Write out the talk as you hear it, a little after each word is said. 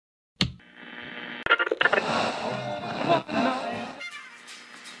Why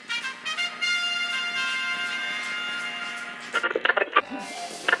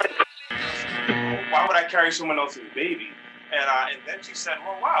would I carry someone else's baby? And then she said,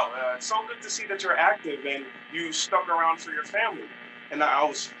 well, wow, it's so good to see that you're active and you stuck around for your family. And I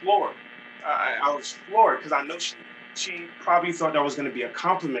was floored. I was floored because I know she probably thought that was going to be a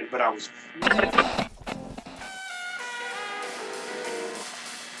compliment, but I was floored.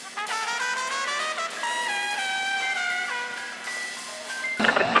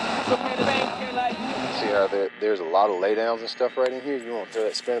 See how there's a lot of laydowns and stuff right in here? You want to throw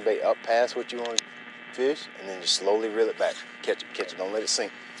that spinnerbait up past what you want to fish, and then just slowly reel it back. Catch it, don't let it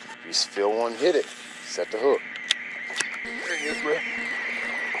sink. If you feel one hit it, set the hook. There it is, bro.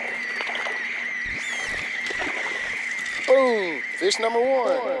 Boom! Fish number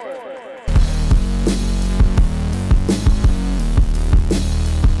one.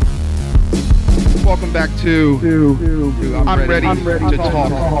 Welcome back to I'm ready to talk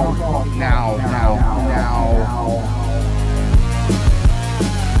now.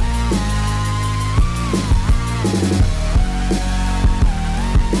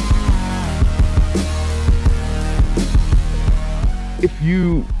 If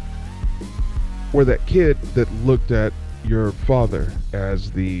you were that kid that looked at your father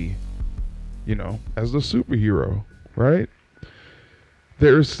as the superhero, right?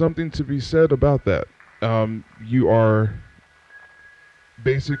 There is something to be said about that. You are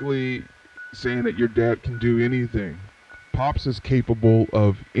basically saying that your dad can do anything. Pops is capable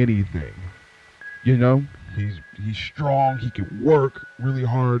of anything. You know, he's strong. He can work really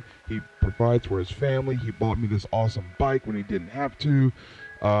hard. He provides for his family. He bought me this awesome bike when he didn't have to.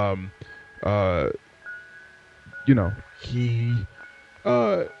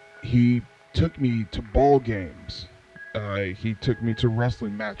 He took me to ball games. He took me to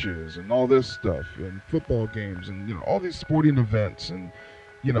wrestling matches and all this stuff, and football games, and all these sporting events, and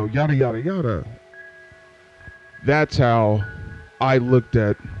yada yada yada. That's how I looked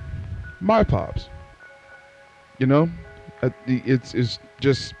at my pops. It's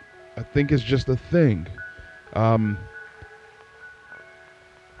just, I think it's just a thing. In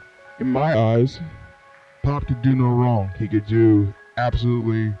my eyes, Pop could do no wrong. He could do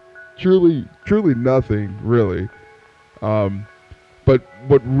absolutely, truly nothing, really. But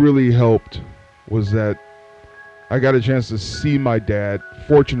what really helped was that I got a chance to see my dad.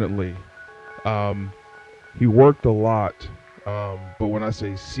 Fortunately, he worked a lot. But when I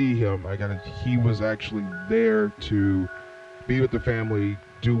say see him, he was actually there to be with the family,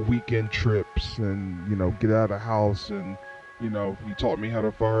 do weekend trips, and get out of the house, and he taught me how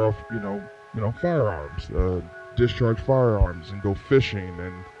to fire off firearms, discharge firearms, and go fishing,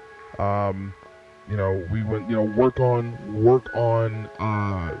 and we went work on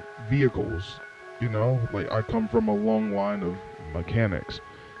vehicles. Like I come from a long line of mechanics,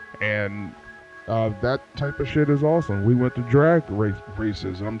 and that type of shit is awesome. We went to drag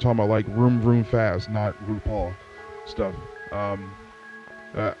races, and I'm talking about like vroom fast, not RuPaul stuff. I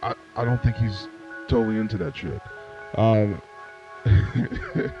don't think he's totally into that shit.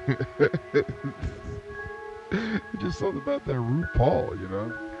 Just something about that RuPaul,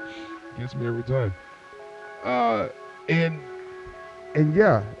 gets me every time.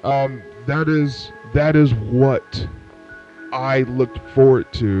 That is what I looked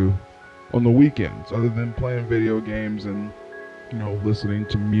forward to on the weekends, other than playing video games and listening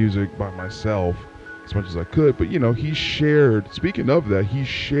to music by myself as much as I could. But he shared, speaking of that, he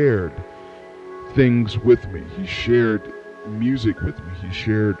shared things with me. He shared music with me. He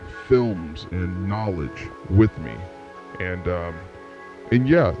shared films and knowledge with me. And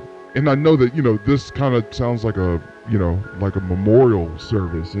I know that this kind of sounds like a like a memorial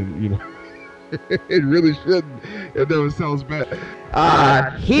service, and it really shouldn't. It never sounds bad.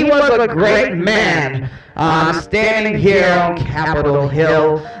 He was a great man. Standing here on Capitol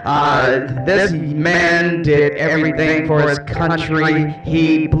Hill, this man did everything for his country.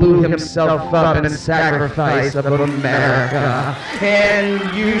 He blew himself up in the sacrifice of America, and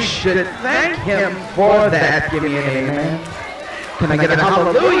you should thank him for that. Give me an amen. Can I get a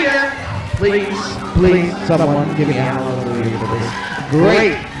hallelujah? Please, someone give me a hallelujah for this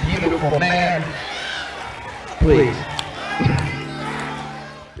great, beautiful man. Please.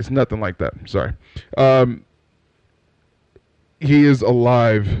 It's nothing like that. Sorry. He is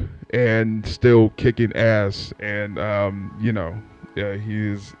alive and still kicking ass, and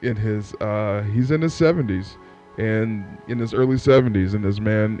he's in his 70s, and in his early 70s, and this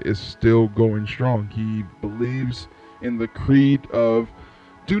man is still going strong. He believes in the creed of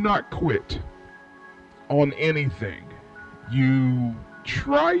do not quit on anything. You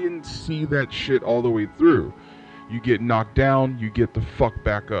try and see that shit all the way through. You get knocked down, you get the fuck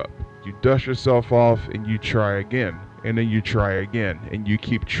back up. You dust yourself off and you try again. And then you try again. And you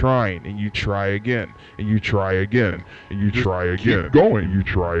keep trying and you try again. And you try again. And you try again. Keep going. You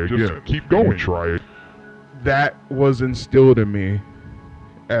try again. Just keep going. Try it. That was instilled in me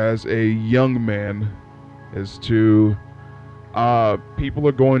as a young man as to people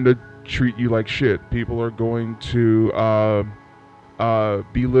are going to treat you like shit. People are going to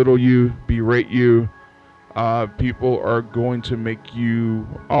belittle you, berate you. People are going to make you,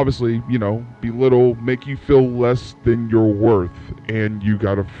 obviously, belittle, make you feel less than your worth. And you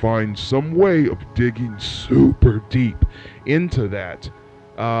got to find some way of digging super deep into that,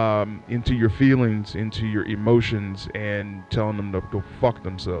 into your feelings, into your emotions, and telling them to go fuck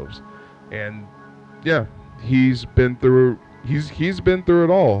themselves. And yeah, he's been through it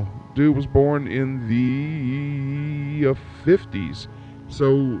all. Dude was born in the 50s.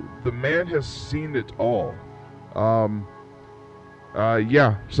 So the man has seen it all.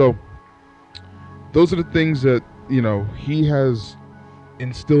 Yeah, so those are the things that, he has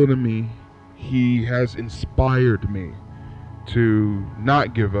instilled in me. He has inspired me to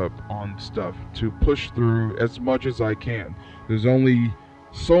not give up on stuff, to push through as much as I can. There's only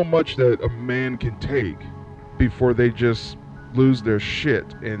so much that a man can take before they just lose their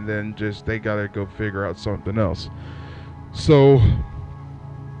shit, and then they gotta go figure out something else. So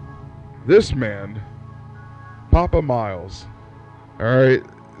this man, Papa Miles, alright,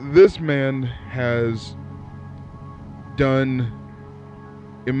 this man has done,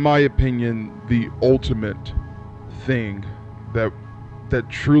 in my opinion, the ultimate thing that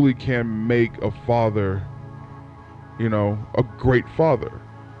truly can make a father, a great father.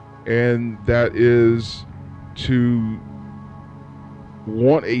 And that is to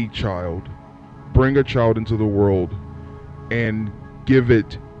want a child, bring a child into the world, and give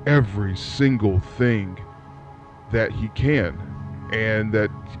it every single thing that he can. And that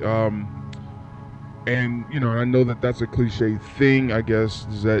I know that that's a cliche thing, I guess,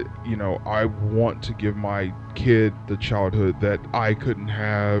 is that I want to give my kid the childhood that I couldn't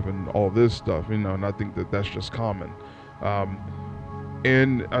have and all this stuff, and I think that that's just common.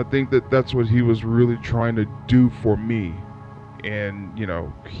 And I think that that's what he was really trying to do for me. And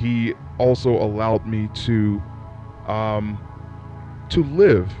he also allowed me to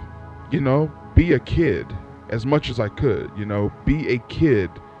live, be a kid as much as I could, be a kid,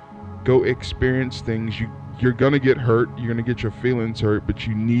 go experience things. You're gonna get hurt, you're gonna get your feelings hurt, but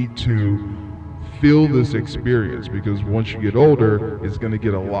you need to feel this experience, because once you get older, it's gonna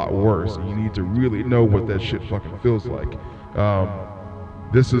get a lot worse, and you need to really know what that shit fucking feels like.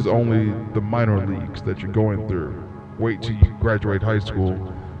 This is only the minor leagues that you're going through. Wait till you graduate high school,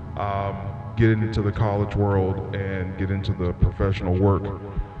 get into the college world, and get into the professional work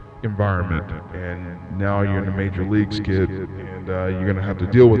environment, and now you're in the major leagues, kid, and you're gonna have to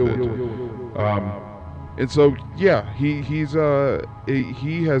deal with it. And so yeah, he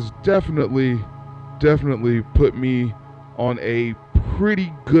has definitely put me on a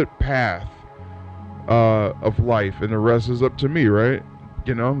pretty good path of life, and the rest is up to me, right?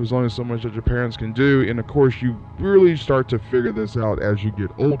 There's only so much that your parents can do. And of course, you really start to figure this out as you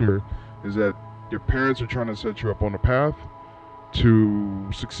get older, is that your parents are trying to set you up on a path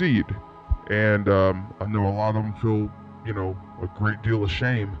to succeed. And I know a lot of them feel, a great deal of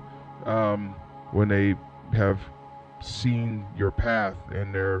shame when they have seen your path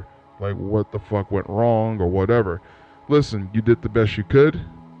and they're like, what the fuck went wrong or whatever. Listen, you did the best you could.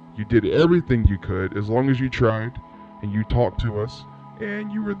 You did everything you could, as long as you tried and you talked to us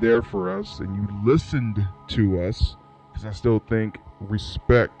and you were there for us and you listened to us, because I still think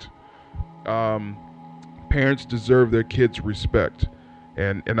respect, parents deserve their kids' respect.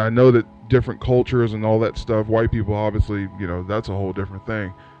 And I know that different cultures and all that stuff, white people obviously, that's a whole different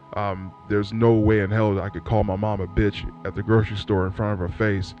thing. There's no way in hell that I could call my mom a bitch at the grocery store in front of her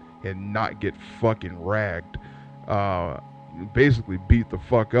face and not get fucking ragged. Basically beat the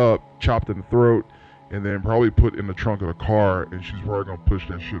fuck up, chopped in the throat, and then probably put in the trunk of the car, and she's probably gonna push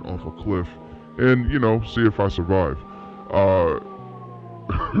that shit off a cliff and, see if I survive.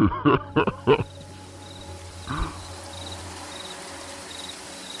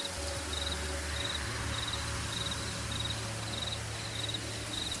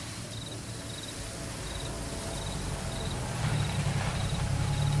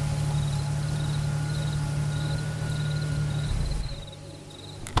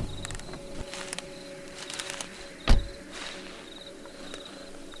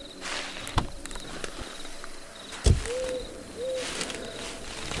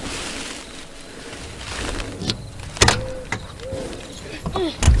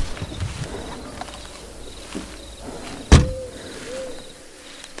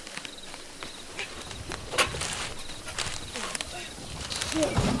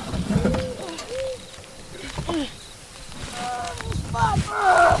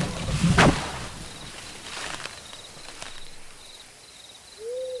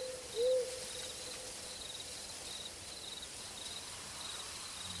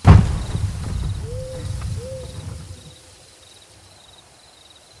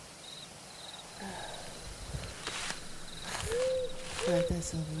 Glad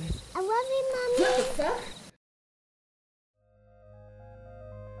that's over with. I love you, Mommy. What the fuck?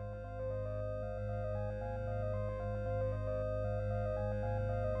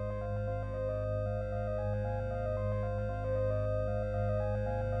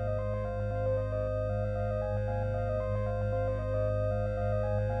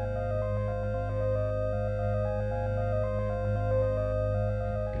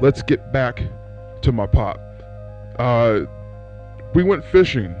 Let's get back to my pop. We went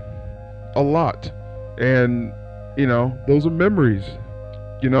fishing a lot, and you know, those are memories.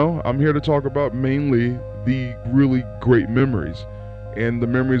 You know, I'm here to talk about mainly the really great memories, and the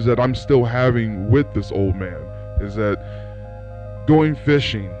memories that I'm still having with this old man is that going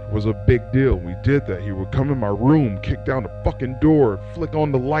fishing was a big deal. We did that. He would come in my room, kick down the fucking door, flick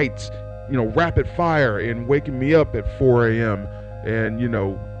on the lights, you know, rapid fire, and waking me up at 4 a.m. and, you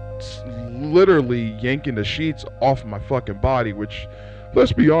know, literally yanking the sheets off my fucking body, which,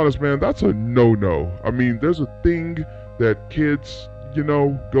 let's be honest, man, that's a no-no. I mean, there's a thing that kids, you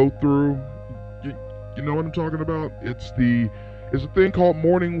know, go through. You know what I'm talking about? It's a thing called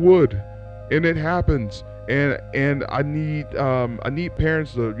morning wood, and it happens. And I need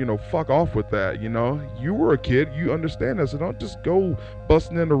parents to, you know, fuck off with that. You know, you were a kid, you understand that, so don't just go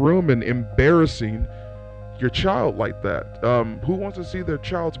busting in the room and embarrassing your child like that. Who wants to see their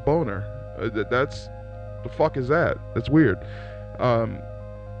child's boner? That's the fuck is that? That's weird.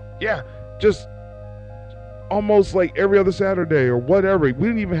 Yeah, just almost like every other Saturday or whatever. We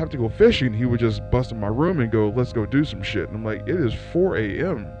didn't even have to go fishing. He would just bust in my room and go, "Let's go do some shit." And I'm like, "It is 4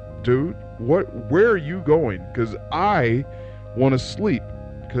 a.m., dude. Where are you going?" Because I want to sleep.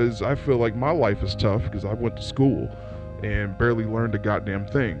 Because I feel like my life is tough because I went to school and barely learned a goddamn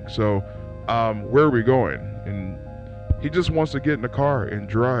thing. So, where are we going? And he just wants to get in the car and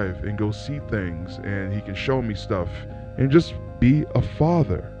drive and go see things, and he can show me stuff and just be a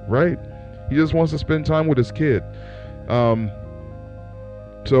father, right? He just wants to spend time with his kid.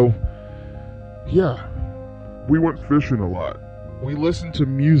 So, yeah, we went fishing a lot. We listened to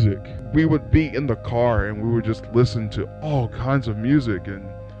music. We would be in the car and we would just listen to all kinds of music, and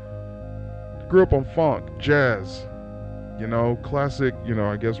grew up on funk, jazz, you know, classic, you know,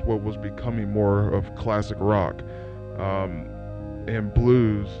 I guess what was becoming more of classic rock, and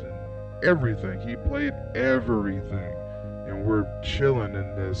blues, and everything. He played everything, and we're chilling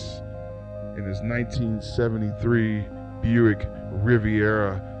in this 1973 Buick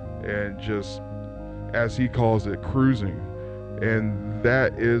Riviera, and just, as he calls it, cruising. And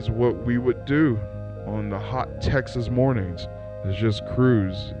that is what we would do on the hot Texas mornings, is just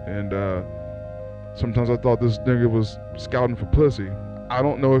cruise. And sometimes I thought this nigga was scouting for pussy. I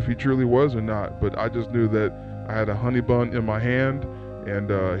don't know if he truly was or not, but I just knew that I had a honey bun in my hand, and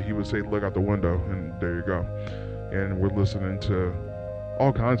he would say, "Look out the window," and there you go. And we're listening to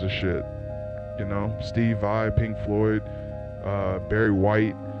all kinds of shit, you know, Steve Vai, Pink Floyd, Barry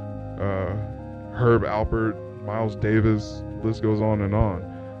White, Herb Alpert, Miles Davis, list goes on and on.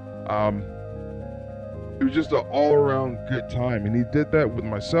 It was just an all-around good time, and he did that with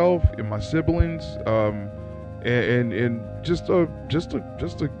myself and my siblings, and just a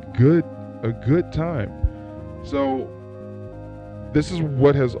good time. So this is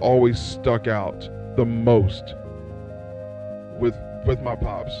what has always stuck out the most with my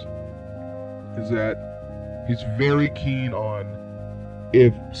pops, is that he's very keen on,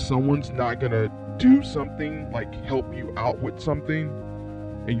 if someone's not gonna do something, like help you out with something,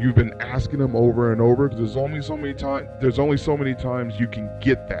 and you've been asking them over and over, because there's only so many times you can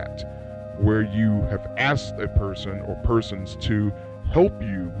get that, where you have asked a person or persons to help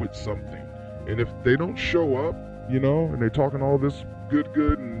you with something, and if they don't show up, you know, and they're talking all this good,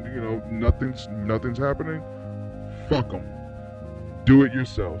 and, you know, nothing's happening, fuck them. Do it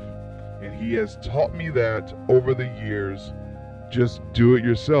yourself. And he has taught me that over the years. Just do it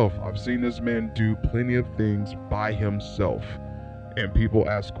yourself. I've seen this man do plenty of things by himself, and people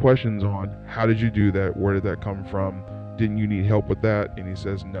ask questions on, how did you do that? Where did that come from? Didn't you need help with that? And he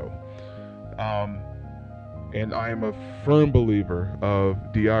says no. And I am a firm believer of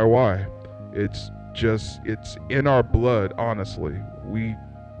DIY. It's in our blood, honestly. We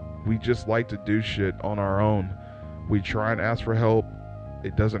just like to do shit on our own. We try and ask for help,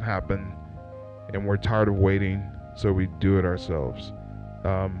 it doesn't happen, and we're tired of waiting, so we do it ourselves.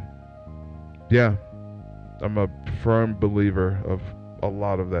 Yeah, I'm a firm believer of a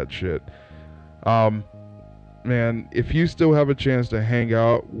lot of that shit. Man, if you still have a chance to hang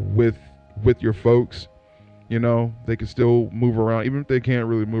out with your folks, you know, they can still move around, even if they can't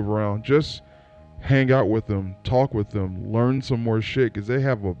really move around, just hang out with them, talk with them, learn some more shit, because they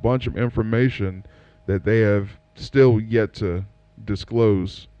have a bunch of information that they have still yet to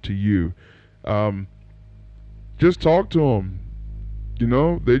disclose to you. Just talk to them. You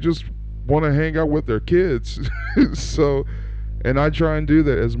know, they just want to hang out with their kids. So, and I try and do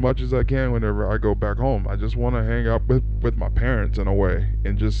that as much as I can whenever I go back home. I just want to hang out with my parents in a way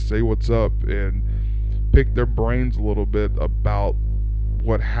and just say what's up and pick their brains a little bit about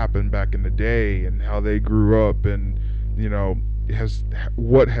what happened back in the day and how they grew up, and you know,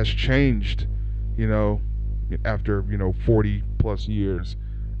 what has changed, you know, after, you know, 40 plus years,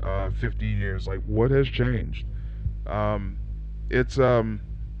 50 years, like what has changed. It's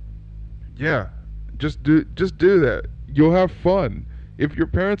yeah, just do that. You'll have fun. If your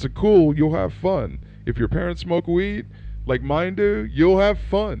parents are cool, you'll have fun. If your parents smoke weed like mine do, you'll have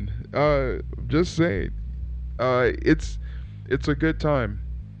fun. Just saying. It's a good time,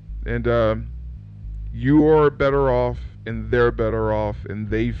 and you are better off, and they're better off, and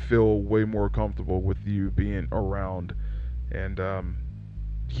they feel way more comfortable with you being around. And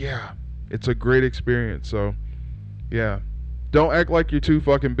yeah, it's a great experience. So yeah, don't act like you're too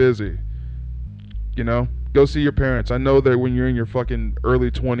fucking busy. You know, go see your parents. I know that when you're in your fucking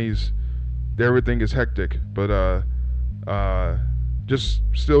early 20s, everything is hectic, but just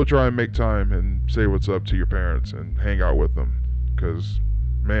still try and make time and say what's up to your parents and hang out with them, because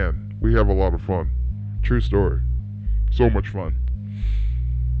man, we have a lot of fun. True story. So much fun.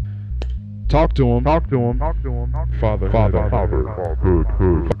 Talk to him. Father.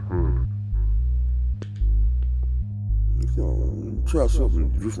 You know, try something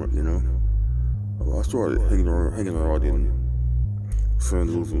different, you know. I started hanging around in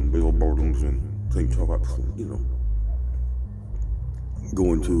sandals and big old bottoms and tank tops, and, you know,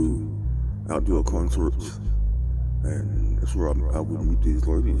 going to outdoor concerts, and that's where I would meet these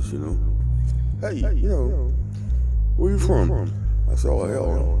ladies, you know. Hey, you know, where you from? I said, oh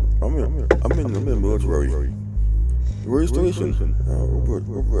hell, I'm in the military. Where is you station?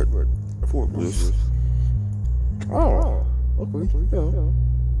 Over at Fort Bliss. Oh, okay, yeah.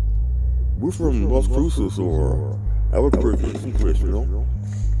 We're from Las Cruces or Albuquerque, someplace, you know.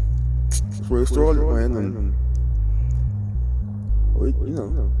 That's where it started, man, and wait, you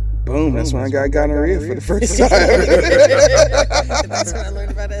know. Boom, that's when I got gonorrhea for the first time. That's when I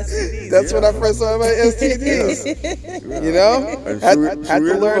learned about STDs. That's when I first learned about STDs. Yeah. You know? Had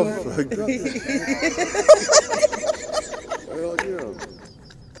to learn. Hell yeah.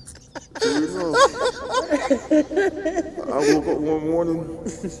 I woke up one morning.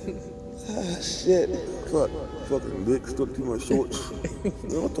 Shit. Fucking dick stuck to my shorts.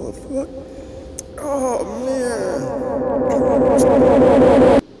 What the fuck? Oh man.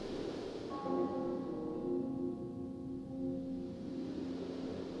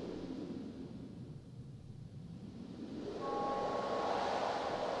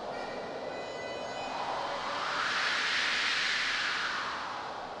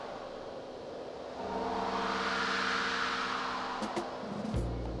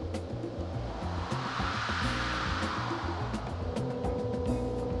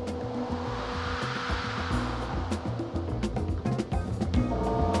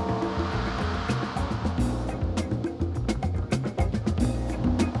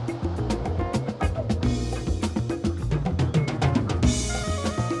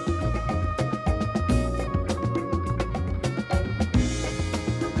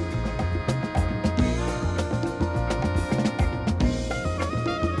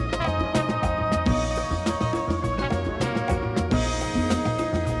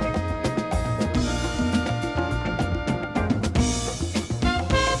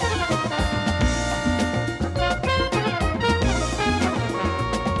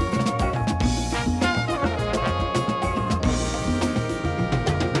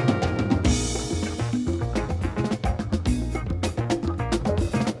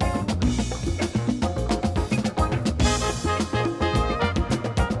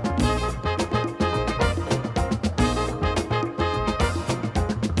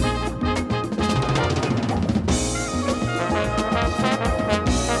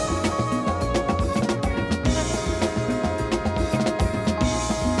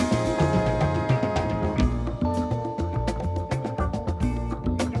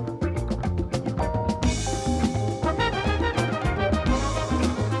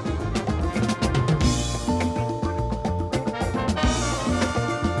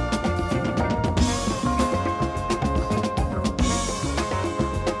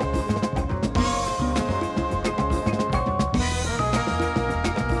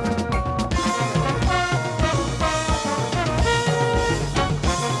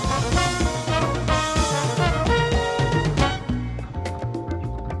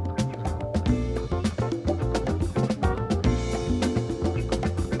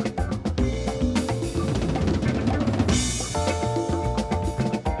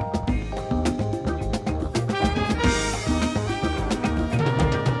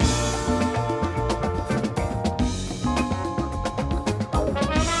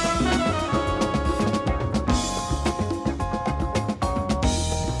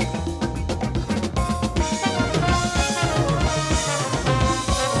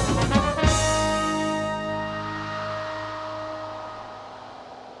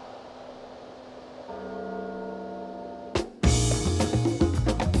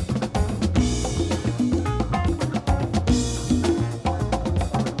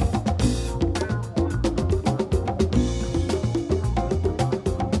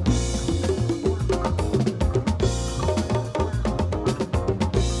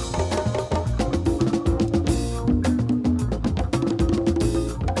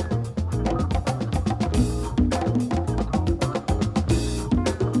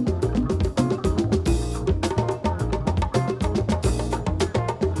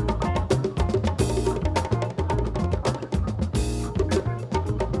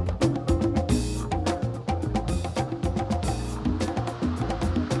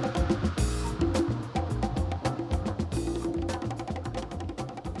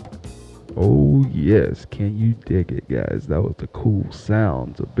 Oh yes, can you dig it, guys? That was the cool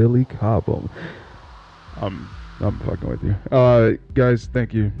sounds of Billy Cobham. I'm fucking with you. Guys,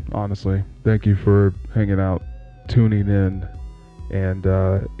 thank you, honestly. Thank you for hanging out, tuning in, and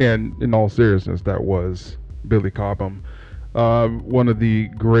in all seriousness, that was Billy Cobham, one of the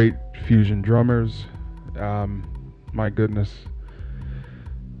great fusion drummers. My goodness.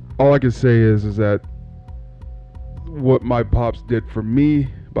 All I can say is that what my pops did for me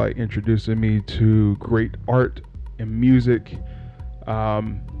by introducing me to great art and music,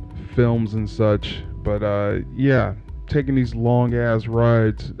 films and such. But yeah, taking these long ass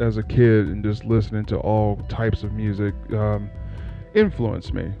rides as a kid and just listening to all types of music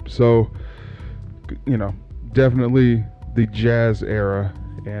influenced me. So, you know, definitely the jazz era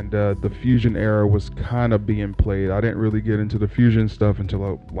and the fusion era was kind of being played. I didn't really get into the fusion stuff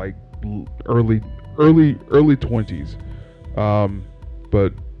until like early 20s.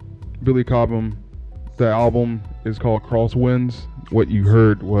 But Billy Cobham, the album is called Crosswinds. What you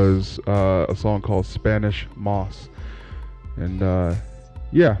heard was a song called Spanish Moss. And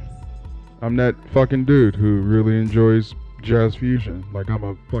yeah, I'm that fucking dude who really enjoys jazz fusion. Like I'm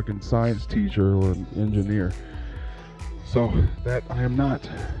a fucking science teacher or an engineer. So that I am not.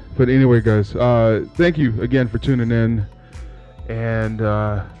 But anyway, guys, thank you again for tuning in. And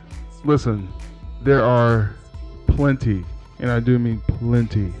listen, there are plenty, and I do mean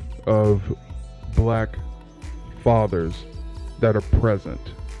plenty, of black fathers that are present.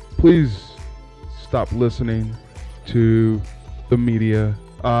 Please stop listening to the media.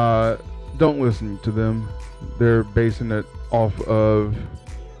 Don't listen to them. They're basing it off of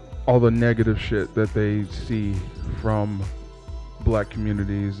all the negative shit that they see from black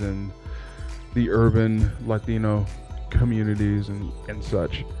communities and the urban Latino communities and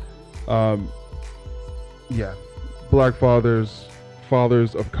such. Yeah, black fathers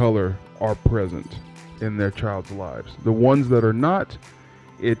of color are present in their child's lives. The ones that are not,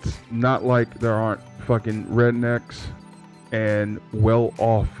 it's not like there aren't fucking rednecks and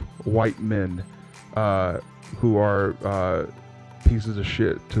well-off white men who are pieces of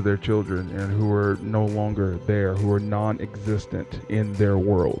shit to their children and who are no longer there, who are non-existent in their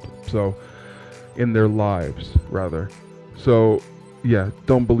world. So, in their lives, rather. So, yeah,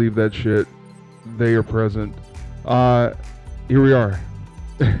 don't believe that shit. They are present. Here we are.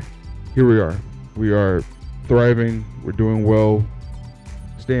 Here we are. We are thriving. We're doing well.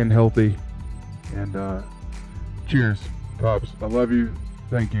 Staying healthy. And cheers, Pops. I love you.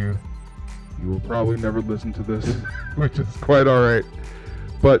 Thank you. You will probably never listen to this, which is quite alright.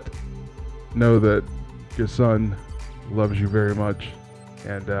 But know that your son loves you very much.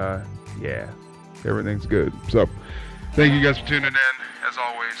 And yeah, everything's good. So, thank you guys for tuning in. As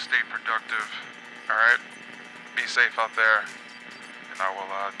always, stay productive. Alright? Be safe out there. And I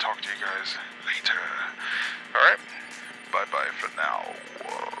will talk to you guys later. Alright? Bye-bye for now.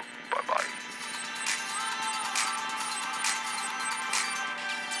 Whoa.